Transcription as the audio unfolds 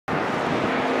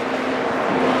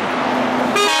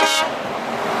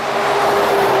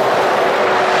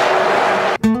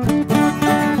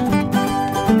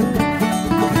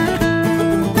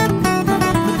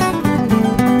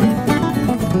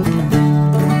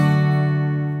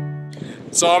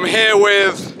So I'm here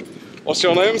with, what's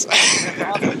your names?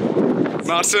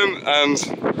 Martin and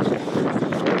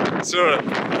Sören.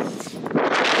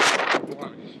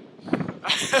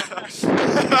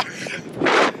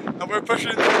 And we're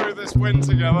pushing through this wind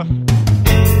together.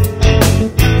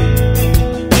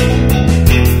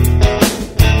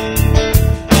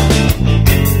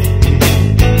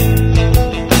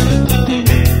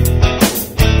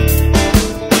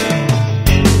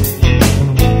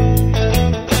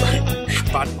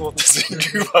 Spanngurte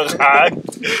sind überragend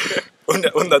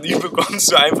und dann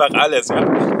bekommst du einfach alles. Ja?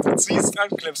 Du ziehst dran,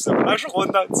 klemmst die Flasche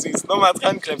runter, ziehst nochmal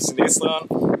dran, klemmst den nächsten dran.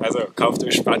 Also kauft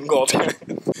euch Spanngurt.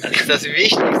 Das ist das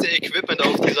wichtigste Equipment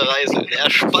auf dieser Reise, der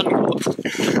Spanngurt.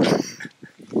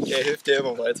 Der hilft dir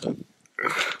immer weiter.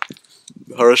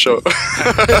 Horror Show.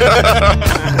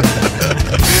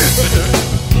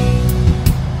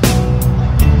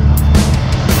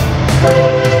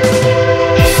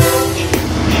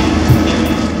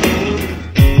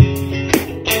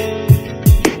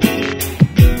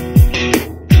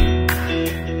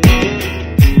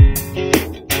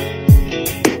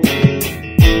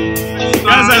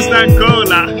 Kazakhstan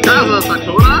Cola. Kazakhstan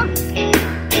Cola?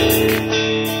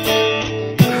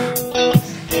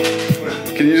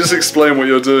 Can you just explain what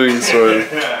you're doing, Sören?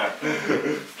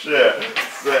 Sure.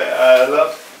 So, a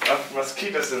lot of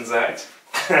mosquitoes inside.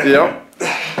 Yeah.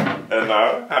 And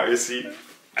now, how you see,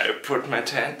 I put my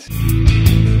tent.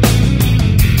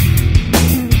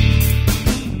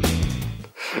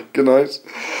 Good night.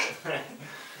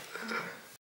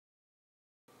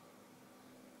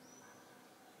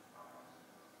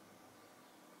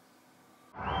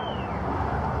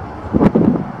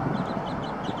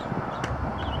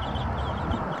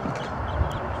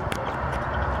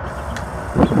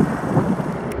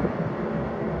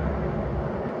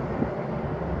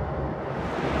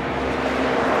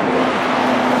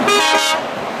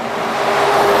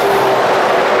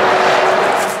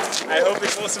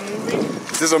 Was a movie?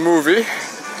 This is a movie.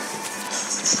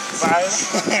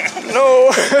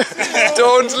 No!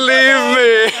 Don't leave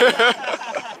me!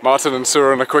 Martin and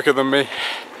Sören are quicker than me.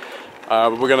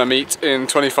 We're going to meet in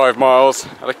 25 miles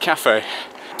at a cafe.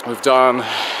 We've done,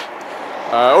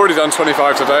 already done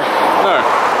 25 today. No,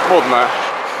 more than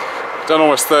that. Done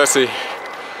almost 30.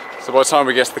 So by the time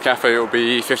we get to the cafe, it will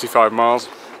be 55 miles.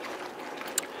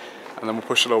 And then we'll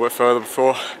push a little bit further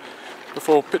before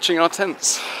pitching our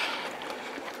tents.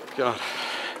 God,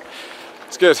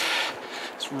 it's good.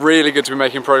 It's really good to be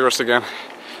making progress again.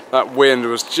 That wind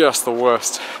was just the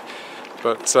worst.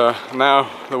 But now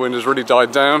the wind has really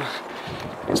died down.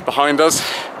 It's behind us,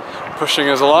 pushing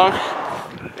us along.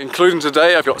 Including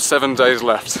today, I've got 7 days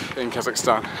left in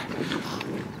Kazakhstan.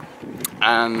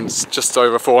 And just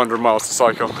over 400 miles to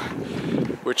cycle,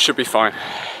 which should be fine.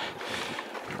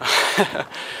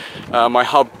 My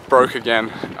hub broke again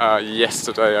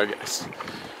yesterday, I guess.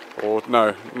 Or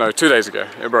no, 2 days ago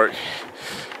it broke.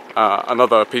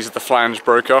 Another piece of the flange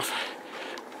broke off,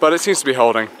 but it seems to be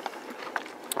holding.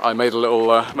 I made a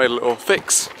little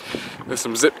fix with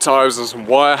some zip ties and some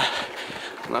wire,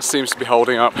 and that seems to be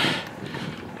holding up.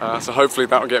 So hopefully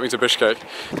that will get me to Bishkek.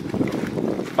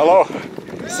 Hello,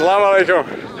 Assalamu alaikum.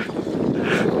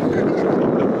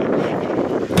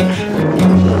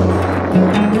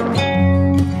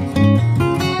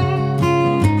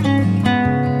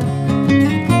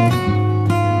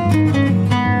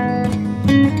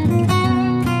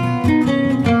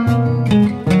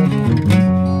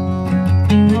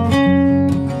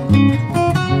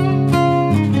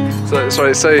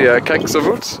 Sorry, say как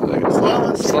зовут?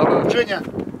 Slava.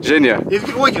 Genia.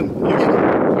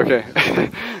 Okay.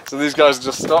 So these guys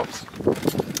just stopped.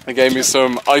 They gave me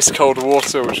some ice cold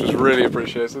water, which was really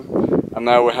appreciated. And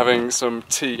now we're having some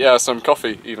tea, yeah, some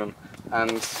coffee even,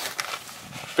 and a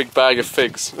big bag of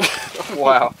figs.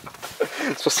 Wow.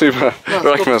 Спасибо.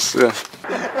 Rakmas, yeah.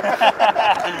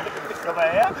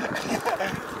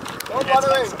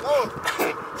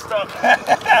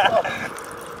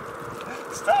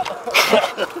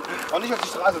 Oh, nicht auf die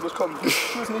Straße, los komm. Tu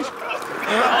es nicht.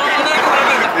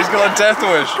 He's got a death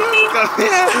wish.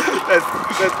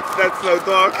 That's no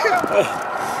dog.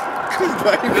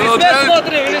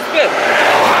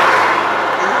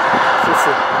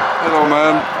 Hello,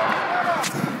 man.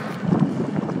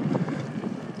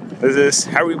 Das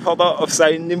ist Harry Potter auf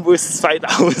seinen Nimbus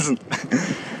 2000.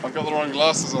 I've got the wrong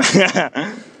glasses on.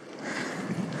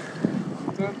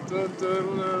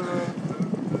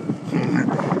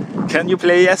 Can you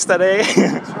play yesterday?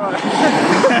 Let's try.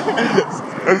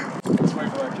 Let's wait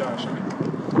for that guy, shall we?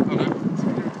 Oh no.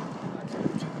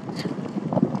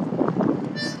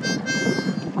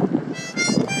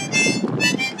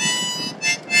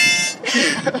 Video,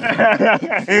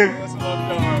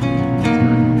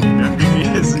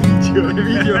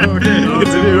 okay.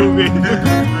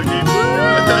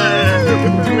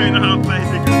 2.5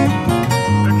 bicycles.